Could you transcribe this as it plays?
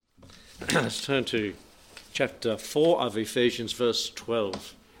Let's turn to chapter 4 of Ephesians, verse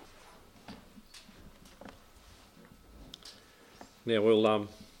 12. Now we'll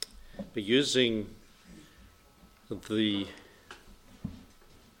be using the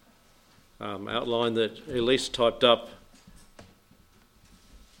outline that Elise typed up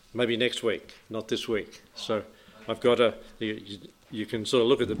maybe next week, not this week. So I've got you can sort of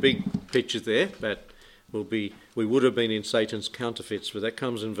look at the big picture there, but we would have been in Satan's counterfeits, but that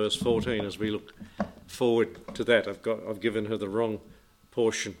comes in verse 14 as we look forward to that. I've given her the wrong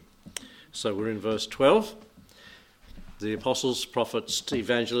portion. So we're in verse 12. The apostles, prophets,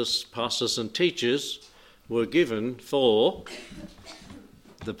 evangelists, pastors and teachers were given for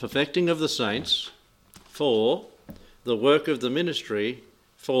the perfecting of the saints, for the work of the ministry,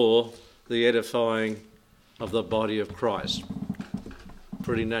 for the edifying of the body of Christ.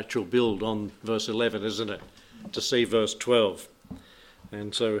 Pretty natural build on verse 11, isn't it? To see verse 12.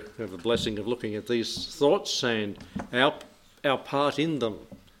 And so we have the blessing of looking at these thoughts and our part in them,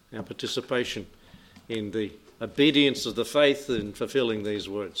 our participation in the obedience of the faith in fulfilling these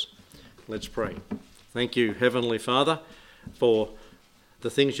words. Let's pray. Thank you, Heavenly Father, for the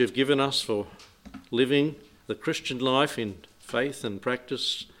things you've given us for living the Christian life in faith and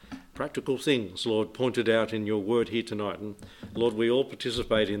practice, practical things, Lord, pointed out in your word here tonight. And Lord, we all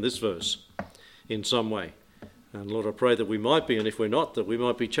participate in this verse in some way. And Lord, I pray that we might be, and if we're not, that we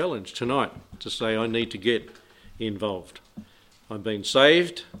might be challenged tonight to say, I need to get involved. I've been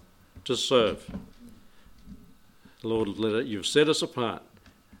saved to serve. Lord, you've set us apart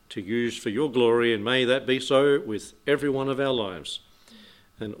to use for your glory, and may that be so with every one of our lives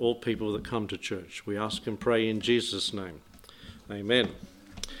and all people that come to church. We ask and pray in Jesus' name. Amen.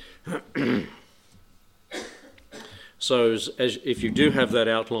 So if you do have that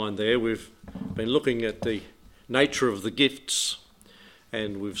outline there, we've been looking at the nature of the gifts,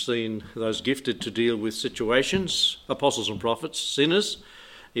 and we've seen those gifted to deal with situations, apostles and prophets, sinners,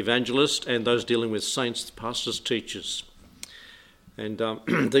 evangelists, and those dealing with saints, pastors, teachers. And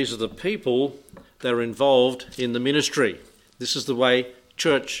these are the people that are involved in the ministry. This is the way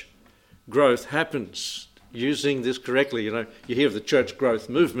church growth happens, using this correctly. You know, you hear of the church growth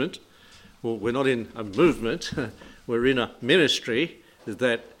movement. Well, we're not in a movement. We're in a ministry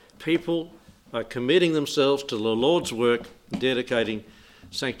that people are committing themselves to the Lord's work, dedicating,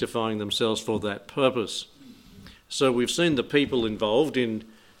 sanctifying themselves for that purpose. So we've seen the people involved in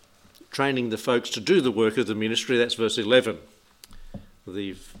training the folks to do the work of the ministry. That's verse 11.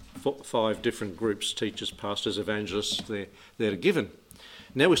 The 5 different groups, teachers, pastors, evangelists, they're given.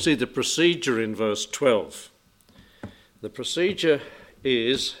 Now we see the procedure in verse 12. The procedure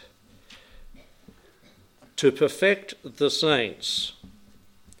is to perfect the saints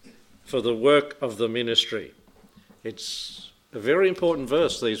for the work of the ministry. It's a very important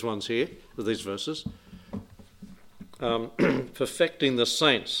verse, these verses. Perfecting the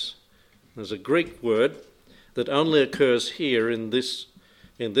saints. There's a Greek word that only occurs here in this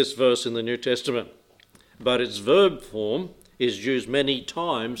verse in the New Testament, but its verb form is used many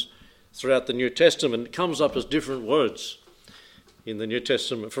times throughout the New Testament. It comes up as different words in the New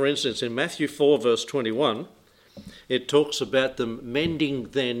Testament. For instance, in Matthew 4 verse 21, it talks about them mending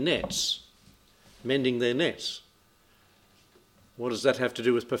their nets. Mending their nets. What does that have to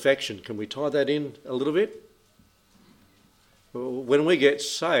do with perfection? Can we tie that in a little bit? When we get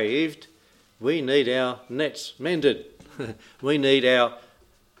saved, we need our nets mended. We need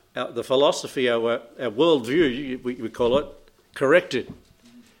the philosophy, our worldview, we call it, corrected.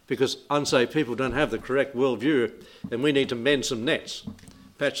 Because unsaved people don't have the correct worldview, and we need to mend some nets,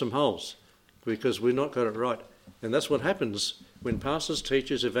 patch some holes, because we've not got it right. And that's what happens when pastors,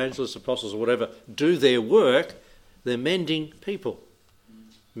 teachers, evangelists, apostles, or whatever do their work. They're mending people,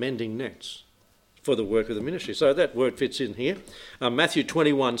 mending nets for the work of the ministry. So that word fits in here. Matthew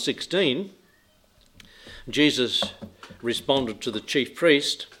 21:16, Jesus responded to the chief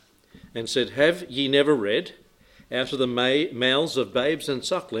priest and said, "Have ye never read, out of the mouths of babes and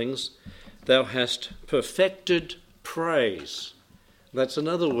sucklings thou hast perfected praise." That's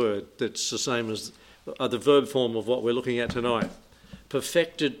another word that's the same as the verb form of what we're looking at tonight.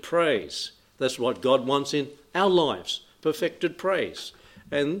 Perfected praise. That's what God wants in our lives. Perfected praise.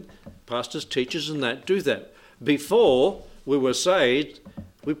 And pastors, teachers and that do that. Before we were saved,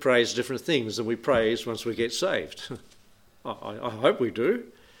 we praise different things than we praise once we get saved. I hope we do.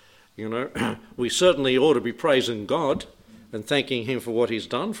 You know, we certainly ought to be praising God and thanking him for what he's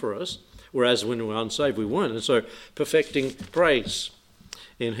done for us, whereas when we were unsaved we weren't. And so perfecting praise.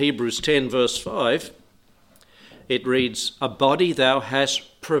 In Hebrews 10 verse 5, it reads, "A body thou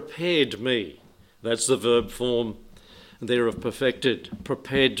hast prepared me." That's the verb form there of perfected,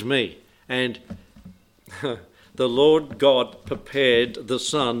 prepared me. And the Lord God prepared the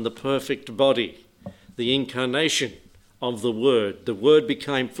Son, the perfect body, the incarnation of the Word. The Word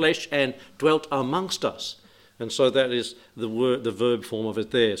became flesh and dwelt amongst us. And so that is the verb form of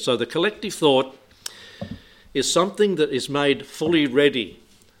it there. So the collective thought is something that is made fully ready.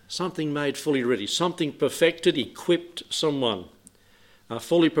 Something made fully ready. Something perfected, equipped someone.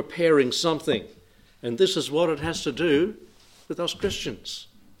 Fully preparing something. And this is what it has to do with us Christians.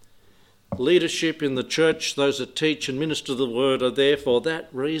 Leadership in the church, those that teach and minister the word, are there for that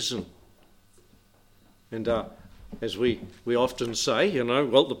reason. And as we often say,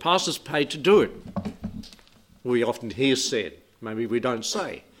 well, the pastor's paid to do it. We often hear said, maybe we don't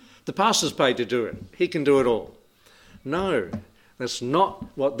say, the pastor's paid to do it. He can do it all. No, that's not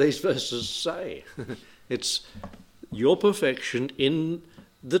what these verses say. It's your perfection in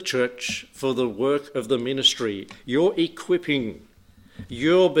the church for the work of the ministry, your equipping,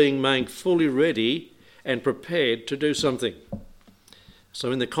 your being made fully ready and prepared to do something.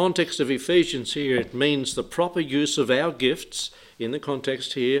 So in the context of Ephesians here, it means the proper use of our gifts, in the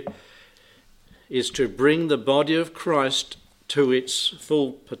context here, is to bring the body of Christ to its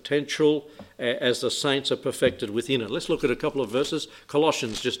full potential as the saints are perfected within it. Let's look at a couple of verses.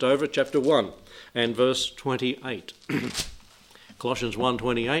 Colossians, just over, chapter 1 and verse 28. Colossians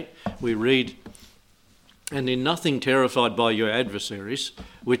 1:28, we read, "And in nothing terrified by your adversaries,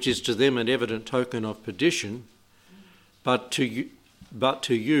 which is to them an evident token of perdition, but to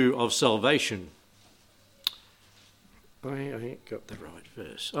you of salvation." I ain't got the right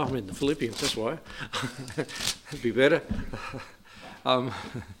verse. Oh, I'm in the Philippians, that's why. That'd be better.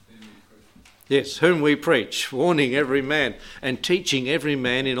 Yes, whom we preach, warning every man and teaching every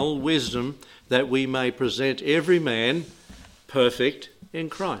man in all wisdom, that we may present every man perfect in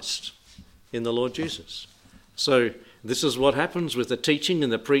Christ, in the Lord Jesus. So this is what happens with the teaching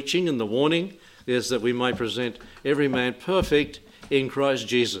and the preaching and the warning, is that we may present every man perfect in Christ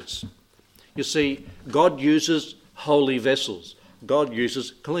Jesus. You see, God uses holy vessels. God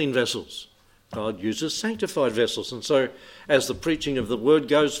uses clean vessels. God uses sanctified vessels. And so as the preaching of the word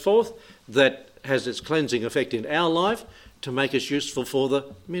goes forth, that has its cleansing effect in our life to make us useful for the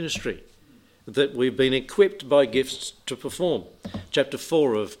ministry that we've been equipped by gifts to perform. Chapter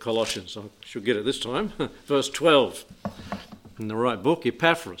 4 of Colossians, I should get it this time, verse 12. In the right book,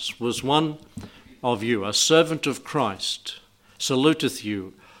 Epaphras was one of you, a servant of Christ, saluteth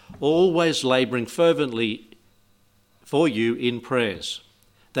you, always labouring fervently for you in prayers,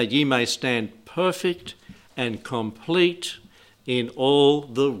 that ye may stand perfect and complete in all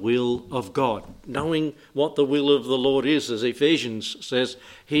the will of God. Knowing what the will of the Lord is, as Ephesians says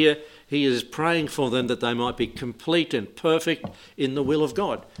here, he is praying for them that they might be complete and perfect in the will of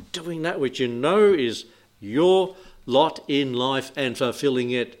God. Doing that which you know is your lot in life and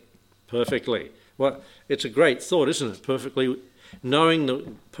fulfilling it perfectly. Well, it's a great thought, isn't it? Perfectly knowing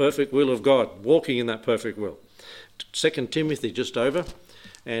the perfect will of God, walking in that perfect will. 2 Timothy, just over,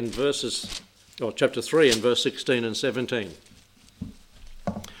 and chapter 3 and verse 16 and 17.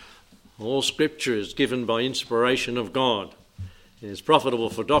 All scripture is given by inspiration of God. It is profitable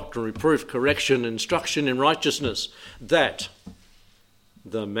for doctrine, reproof, correction, instruction in righteousness, that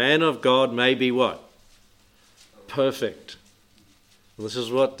the man of God may be what? Perfect. This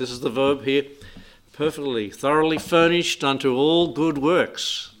is the verb here. Perfectly, thoroughly furnished unto all good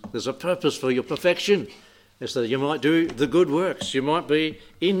works. There's a purpose for your perfection. It's that you might do the good works. You might be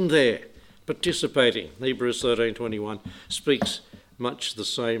in there, participating. Hebrews 13:21 speaks much the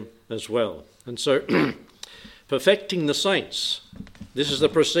same as well. And so, perfecting the saints. This is the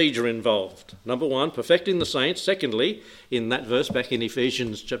procedure involved. Number one, perfecting the saints. Secondly, in that verse back in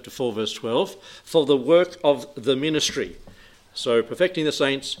Ephesians chapter 4 verse 12, for the work of the ministry. So perfecting the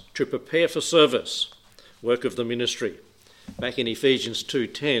saints to prepare for service, work of the ministry. Back in Ephesians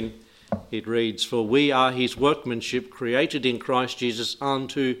 2:10, it reads, for we are his workmanship, created in Christ Jesus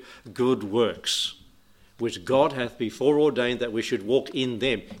unto good works, which God hath before ordained that we should walk in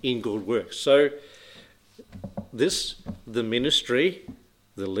them, in good works. So the ministry,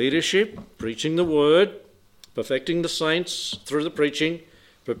 the leadership, preaching the word, perfecting the saints through the preaching,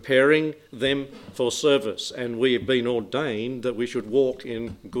 preparing them for service. And we have been ordained that we should walk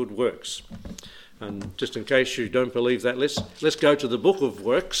in good works. And just in case you don't believe that, let's go to the book of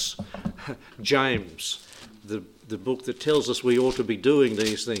works, James, the book that tells us we ought to be doing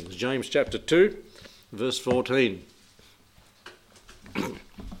these things. James chapter 2, verse 14.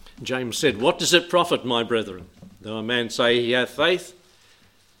 James said, what does it profit, my brethren, though a man say he hath faith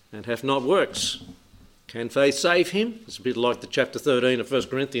and hath not works? Can faith save him? It's a bit like the chapter 13 of 1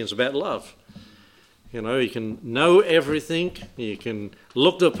 Corinthians about love. You know, you can know everything, you can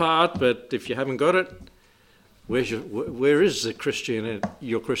look the part, but if you haven't got it, where is your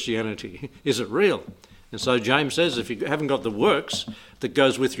Christianity? Is it real? And so James says, if you haven't got the works that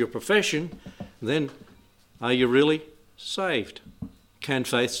goes with your profession, then are you really saved? Can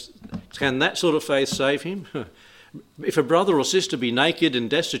that sort of faith save him? If a brother or sister be naked and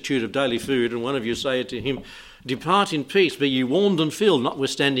destitute of daily food, and one of you say to him, "Depart in peace, be ye warmed and filled,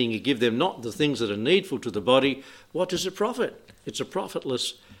 notwithstanding ye give them not the things that are needful to the body," what does it profit? It's a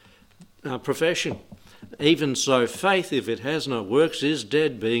profitless profession. Even so, faith, if it has no works, is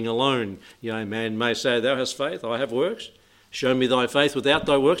dead, being alone. Yea, man may say, "Thou hast faith, I have works. Show me thy faith without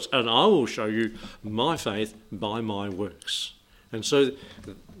thy works, and I will show you my faith by my works." And so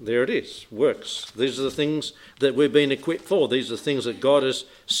there it is, works. These are the things that we've been equipped for. These are the things that God has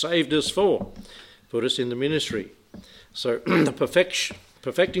saved us for, put us in the ministry. So the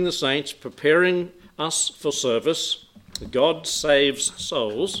perfecting the saints, preparing us for service. God saves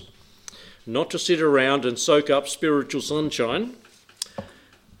souls, not to sit around and soak up spiritual sunshine,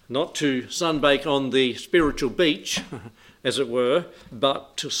 not to sunbake on the spiritual beach, as it were,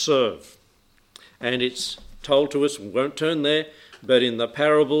 but to serve. And it's told to us, we won't turn there, but in the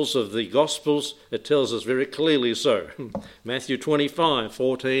parables of the Gospels, it tells us very clearly so. Matthew 25,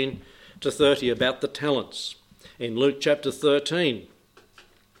 14 to 30, about the talents. In Luke chapter 13,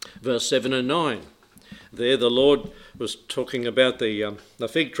 verse 7 and 9, there the Lord was talking about the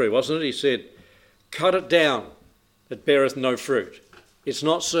fig tree, wasn't it? He said, "Cut it down, it beareth no fruit." It's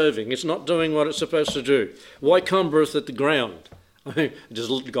not serving, it's not doing what it's supposed to do. Why cumbereth it the ground? I mean, does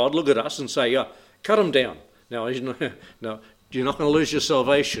God look at us and say, "Yeah, cut them down"? No, you're not going to lose your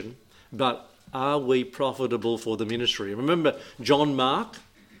salvation, but are we profitable for the ministry? Remember John Mark,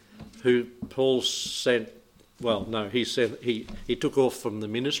 who Paul sent, he took off from the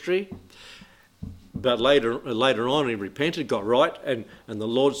ministry, but later on he repented, got right, and the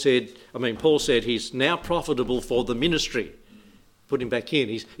Lord said, Paul said he's now profitable for the ministry. Put him back in.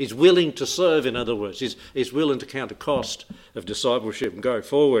 He's willing to serve, in other words. He's willing to count the cost of discipleship and go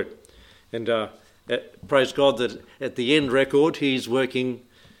forward. And praise God that at the end record he's working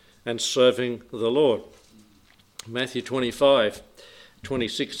and serving the Lord. Matthew 25,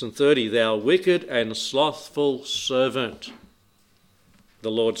 26 and 30, "Thou wicked and slothful servant,"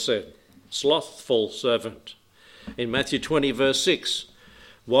 the Lord said. Slothful servant. In Matthew 20, verse 6,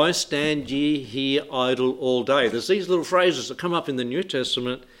 "Why stand ye here idle all day?" There's these little phrases that come up in the New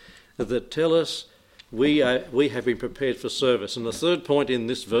Testament that tell us we have been prepared for service. And the third point in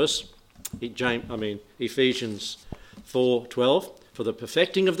this verse, Ephesians 4:12, "For the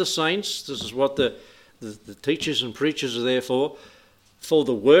perfecting of the saints," this is what the teachers and preachers are there for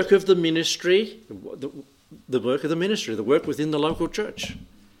the work of the ministry, the work of the ministry, the work within the local church,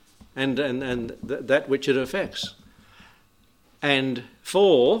 and that which it affects. And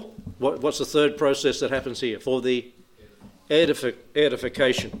for, what's the third process that happens here? For the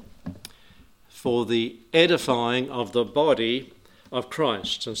edification, for the edifying of the body of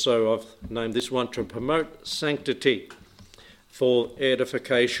Christ. And so I've named this one to promote sanctity, for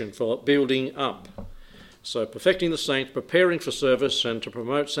edification, for building up. So perfecting the saints, preparing for service, and to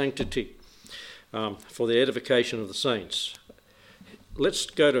promote sanctity, for the edification of the saints. Let's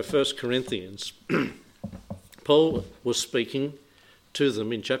go to 1 Corinthians. Paul was speaking to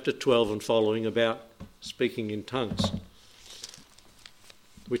them in chapter 12 and following about speaking in tongues,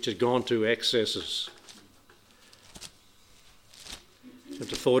 which had gone to excesses.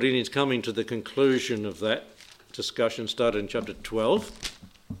 Chapter 14 is coming to the conclusion of that discussion, started in chapter 12.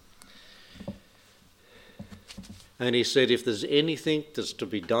 And he said, if there's anything that's to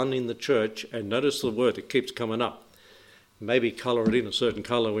be done in the church, and notice the word, it keeps coming up, maybe colour it in a certain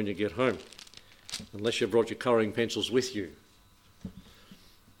colour when you get home, unless you brought your colouring pencils with you.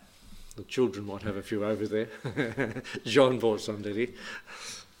 The children might have a few over there. John brought some, did he?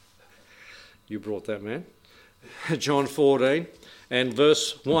 You brought that, man. John 14 and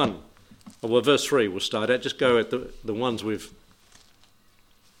verse 1. Well, verse 3 we'll start at. Just go at the ones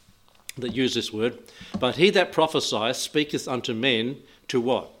that use this word. But he that prophesieth speaketh unto men to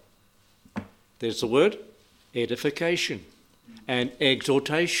what? There's the word. Edification and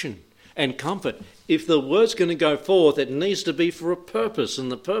exhortation and comfort. If the word's going to go forth, it needs to be for a purpose, and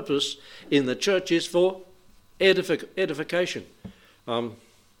the purpose in the church is for edification. Can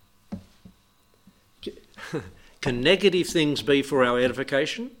negative things be for our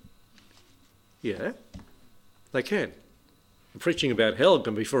edification? Yeah, they can. Preaching about hell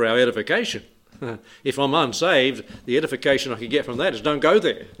can be for our edification. If I'm unsaved, the edification I can get from that is don't go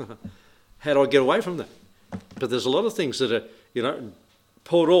there. How do I get away from that? But there's a lot of things that are,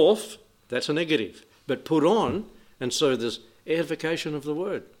 poured off. That's a negative. but put on, and so there's edification of the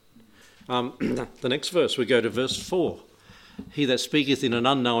word. The next verse, we go to verse 4. He that speaketh in an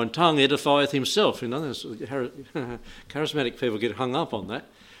unknown tongue edifieth himself. You know, charismatic people get hung up on that.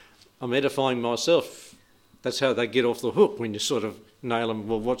 I'm edifying myself. That's how they get off the hook when you sort of nail them.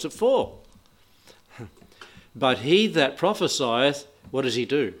 Well, what's it for? But he that prophesieth, what does he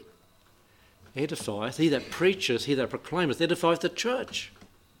do? Edifieth. He that preacheth, he that proclaimeth, edifieth the church.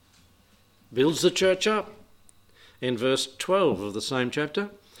 Builds the church up. In verse 12 of the same chapter,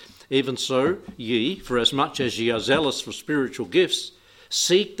 even so ye, for as much as ye are zealous for spiritual gifts,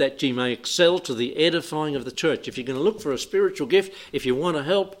 seek that ye may excel to the edifying of the church. If you're going to look for a spiritual gift, if you want to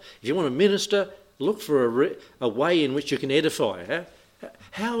help, if you want to minister, look for a way in which you can edify.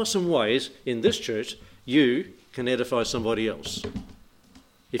 How are some ways in this church you can edify somebody else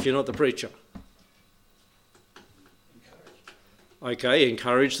if you're not the preacher? Okay,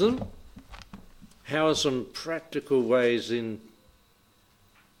 encourage them. How are some practical ways in...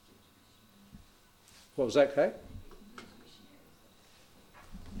 What was that, Kate?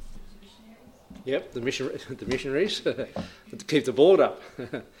 Yep, the missionaries to keep the board up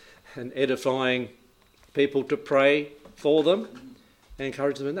and edifying people to pray for them and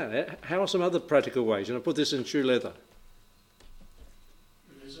encourage them in that. How are some other practical ways? And I put this in shoe leather.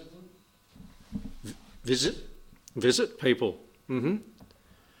 Visit them. Visit people.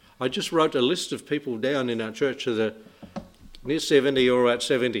 I just wrote a list of people down in our church that are near 70 or at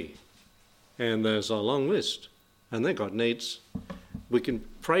 70. And there's a long list. And they've got needs. We can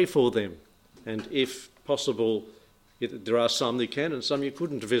pray for them. And if possible, there are some you can and some you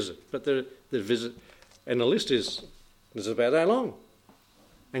couldn't visit. But the visit, and the list is about that long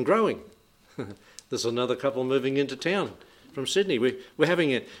and growing. There's another couple moving into town from Sydney. We're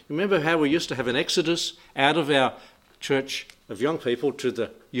having a... Remember how we used to have an exodus out of our church of young people to the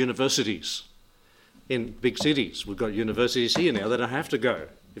universities in big cities? We've got universities here now. They don't have to go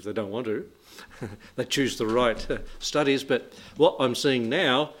if they don't want to. They choose the right studies. But what I'm seeing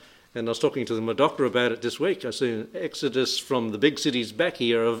now, and I was talking to my doctor about it this week, I see an exodus from the big cities back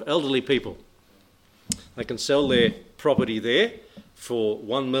here of elderly people. They can sell their property there for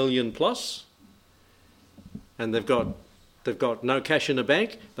 $1 million plus, and they've got no cash in the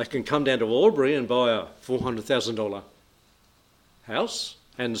bank. They can come down to Albury and buy a $400,000 house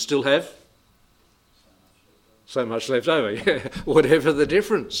and still have so much left over, whatever the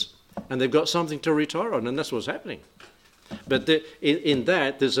difference. And they've got something to retire on, and that's what's happening. But in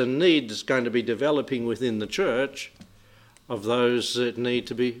that, there's a need that's going to be developing within the church of those that need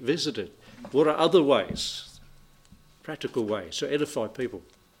to be visited. What are other ways, practical ways, to edify people?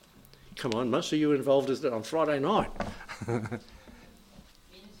 Come on, most of you involved with it on Friday night.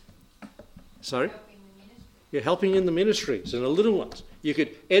 Sorry? Helping in the ministries and the little ones. You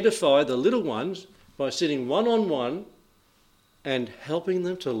could edify the little ones by sitting one-on-one and helping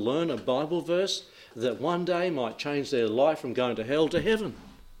them to learn a Bible verse that one day might change their life from going to hell to heaven.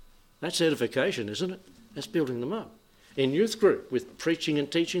 That's edification, isn't it? That's building them up. In youth group, with preaching and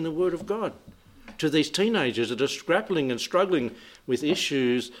teaching the Word of God to these teenagers that are grappling and struggling with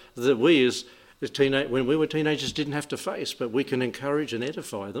issues that we as when we were teenagers didn't have to face, but we can encourage and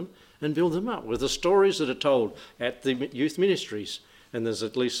edify them and build them up with the stories that are told at the youth ministries. And there's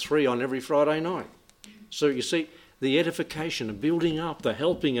at least 3 on every Friday night. So you see, the edification and building up, the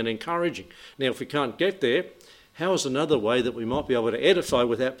helping and encouraging. Now, if we can't get there, how is another way that we might be able to edify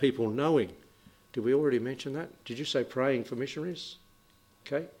without people knowing? Did we already mention that? Did you say praying for missionaries?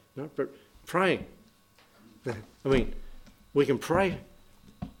 Okay, no, but praying. I mean, we can pray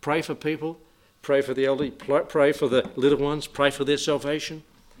for people, pray for the elderly, pray for the little ones, pray for their salvation.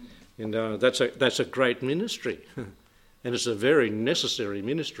 And that's a great ministry. And it's a very necessary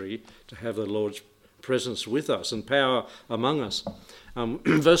ministry to have the Lord's presence with us and power among us.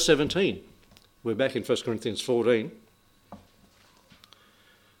 Verse 17, we're back in 1 Corinthians 14.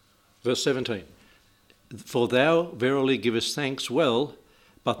 Verse 17, for thou verily givest thanks well,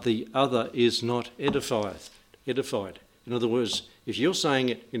 but the other is not edified. In other words, if you're saying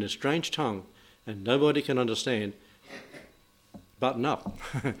it in a strange tongue and nobody can understand, button up.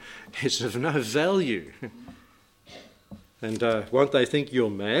 It's of no value. And won't they think you're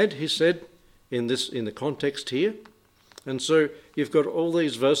mad, he said, in the context here. And so you've got all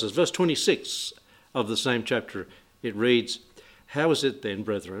these verses. Verse 26 of the same chapter, it reads, how is it then,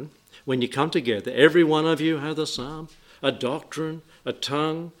 brethren, when you come together, every one of you hath a psalm, a doctrine, a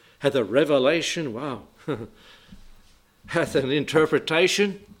tongue, hath a revelation, wow, hath an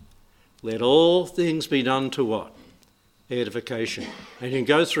interpretation? Let all things be done to what? Edification. And you can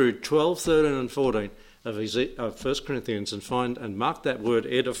go through 12, 13 and 14 of 1 Corinthians and find and mark that word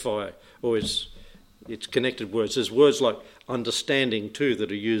edify, or its it's connected words. There's words like understanding too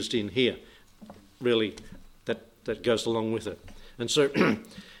that are used in here. Really, that goes along with it. And so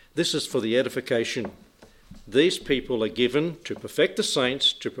this is for the edification. These people are given to perfect the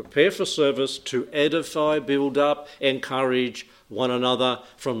saints, to prepare for service, to edify, build up, encourage one another,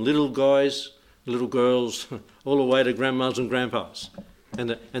 from little guys, little girls, all the way to grandmas and grandpas.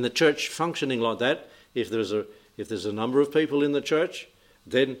 And the church functioning like that, if there's a number of people in the church,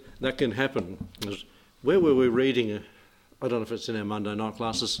 then that can happen. Where were we reading? I don't know if it's in our Monday night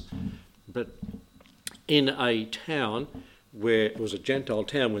classes, but in a town where it was a Gentile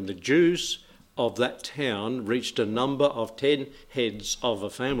town, when the Jews of that town reached a number of 10 heads of a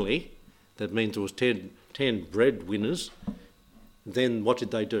family, that means there was 10 breadwinners, then what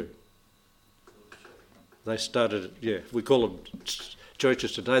did they do? They started, we call them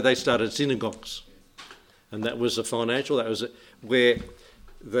churches today, they started synagogues. And that was where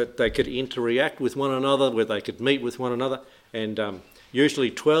that they could interact with one another, where they could meet with one another. And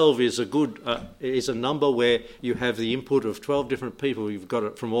usually 12 is a number where you have the input of 12 different people. You've got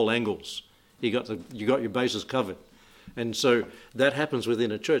it from all angles. You got your bases covered. And so that happens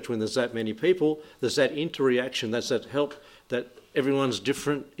within a church when there's that many people. There's that interaction, that's that help, that everyone's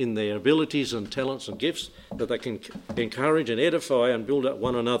different in their abilities and talents and gifts, that they can encourage and edify and build up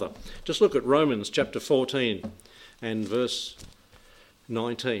one another. Just look at Romans chapter 14 and verse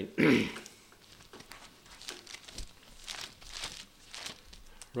 19.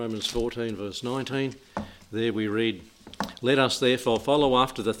 Romans 14 verse 19. There we read, "Let us therefore follow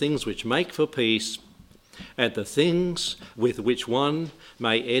after the things which make for peace, and the things with which one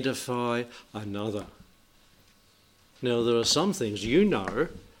may edify another." Now, there are some things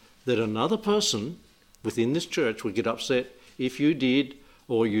that another person within this church would get upset if you did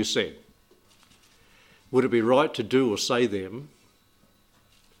or you said. Would it be right to do or say them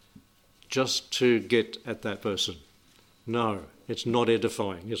just to get at that person? No, it's not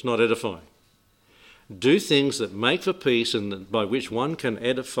edifying. It's not edifying. Do things that make for peace and by which one can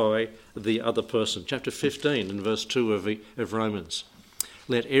edify the other person. Chapter 15 and verse 2 of Romans.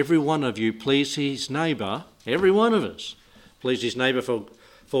 "Let every one of you please his neighbour," every one of us, "please his neighbour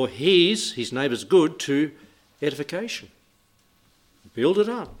for his neighbour's good to edification." Build it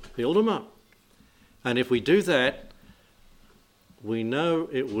up, build them up. And if we do that, we know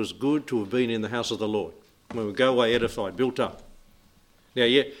it was good to have been in the house of the Lord. When we go away edified, built up. Now,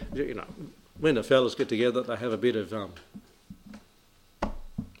 when the fellas get together, they have a bit of,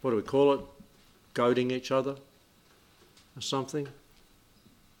 what do we call it? Goading each other or something?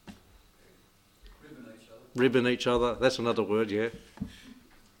 Ribbing each other. That's another word, yeah.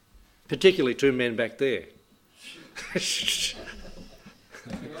 Particularly two men back there.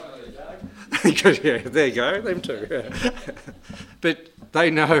 Yeah, there you go, them two. But they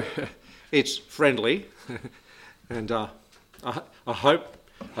know it's friendly, and I hope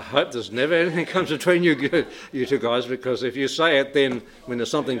there's never anything comes between you two guys, because if you say it, then when there's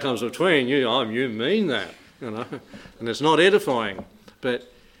something comes between you, you mean that, and it's not edifying.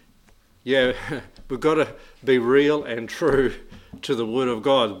 But yeah, we've got to be real and true to the Word of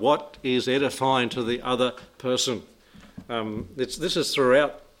God. What is edifying to the other person? This is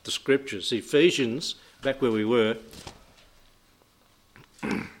throughout the Scriptures. Ephesians, back where we were,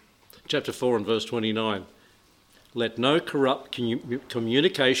 chapter 4 and verse 29. "Let no corrupt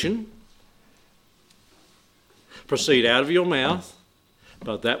communication proceed out of your mouth,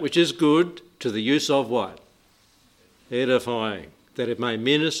 but that which is good to the use of" what? Edifying, that it may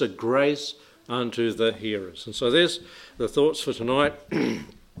minister grace unto the hearers. And so there's the thoughts for tonight.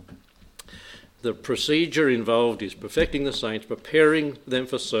 The procedure involved is perfecting the saints, preparing them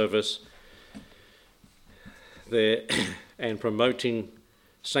for service there, and promoting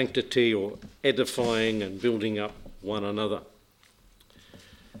sanctity, or edifying and building up one another.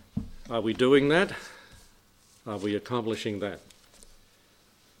 Are we doing that? Are we accomplishing that?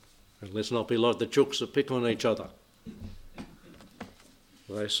 And let's not be like the chooks that pick on each other.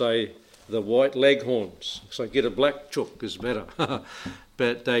 They say the white leghorns, so get a black chook is better.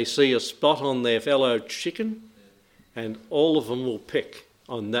 But they see a spot on their fellow chicken, and all of them will pick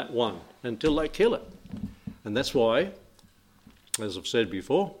on that one until they kill it. And that's why, as I've said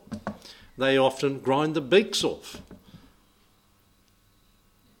before, they often grind the beaks off.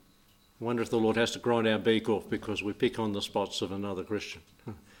 I wonder if the Lord has to grind our beak off because we pick on the spots of another Christian.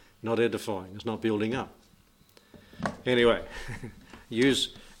 Not edifying, it's not building up. Anyway,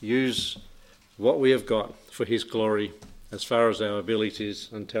 use what we have got for His glory as far as our abilities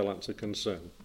and talents are concerned.